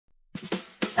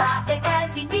Buzzy,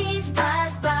 Buzzy bees,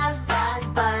 buzz, buzz, buzz,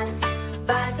 buzz.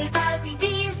 Buzzy, Buzzy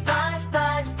bees, buzz,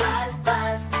 buzz, buzz,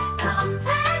 buzz. Come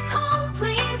back home,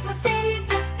 please, we'll save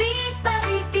the bees,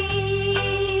 Buzzy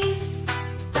bees.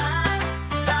 Buzz,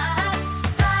 buzz,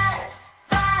 buzz,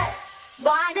 buzz.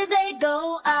 Why did they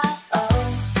go uh-oh,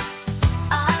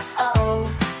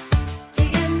 uh-oh? Do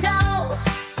you know?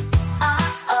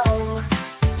 Uh-oh.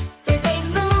 Did they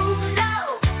move? No.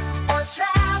 Or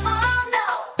travel? No.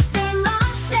 They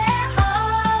lost their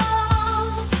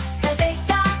home. 'Cause it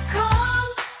got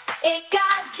cold, it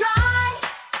got dry,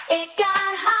 it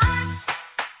got hot.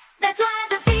 That's why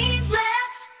the bees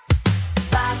left.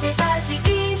 Buzzy, Buzzy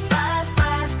bees, buzz,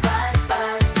 buzz, buzz,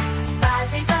 buzz.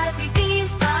 Buzzy, Buzzy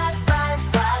bees, buzz, buzz,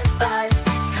 buzz, buzz.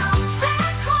 Come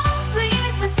back home,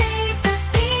 please, and save the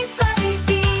bees, Buzzy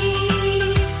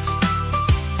bees.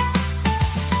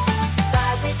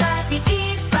 Buzzy, Buzzy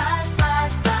bees, buzz,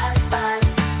 buzz, buzz, buzz.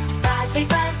 Buzzy,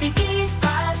 Buzzy bees,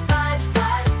 buzz, buzz,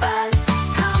 buzz, buzz.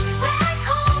 Come back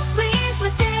home, please,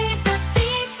 and save the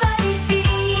bees, Buzzy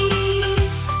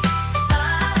bees.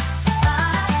 Buzz,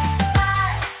 buzz,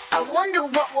 buzz. I wonder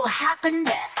what will happen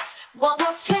next. What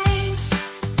will change?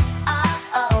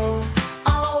 Uh-oh.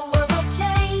 Oh, what will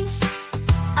change?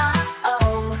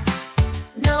 Uh-oh.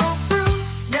 No fruit,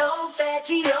 no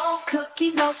veggie, no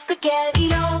cookies, no spaghetti,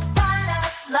 no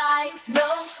butterflies, no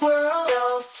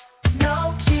squirrels, no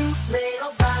cute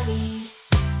little bunnies.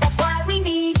 That's why we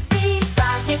need bees.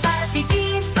 Buzzy, Buzzy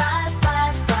bees, buzz,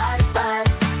 buzz, buzz, buzz.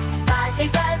 Buzzy,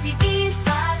 Buzzy bees,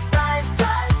 buzz, buzz,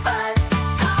 buzz, buzz.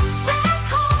 Come back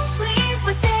home, please,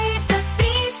 we'll save the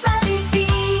bees, Buzzy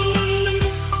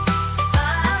bees.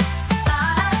 Buzz,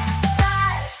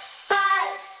 buzz,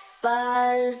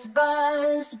 buzz, buzz,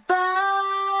 buzz, buzz.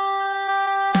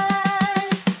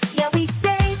 Yeah, we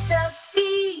save the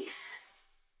bees.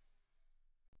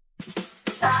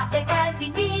 Buzzy, Buzzy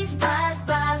bees, buzz,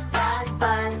 buzz, buzz,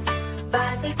 buzz.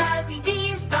 Buzzy, Buzzy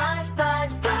bees, buzz,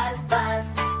 buzz, buzz, buzz.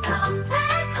 Come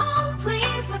back home,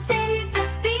 please, we'll save the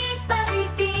bees, Buzzy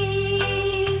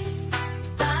bees.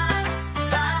 Buzz,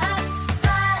 buzz,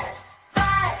 buzz,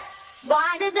 buzz. Why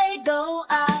did they go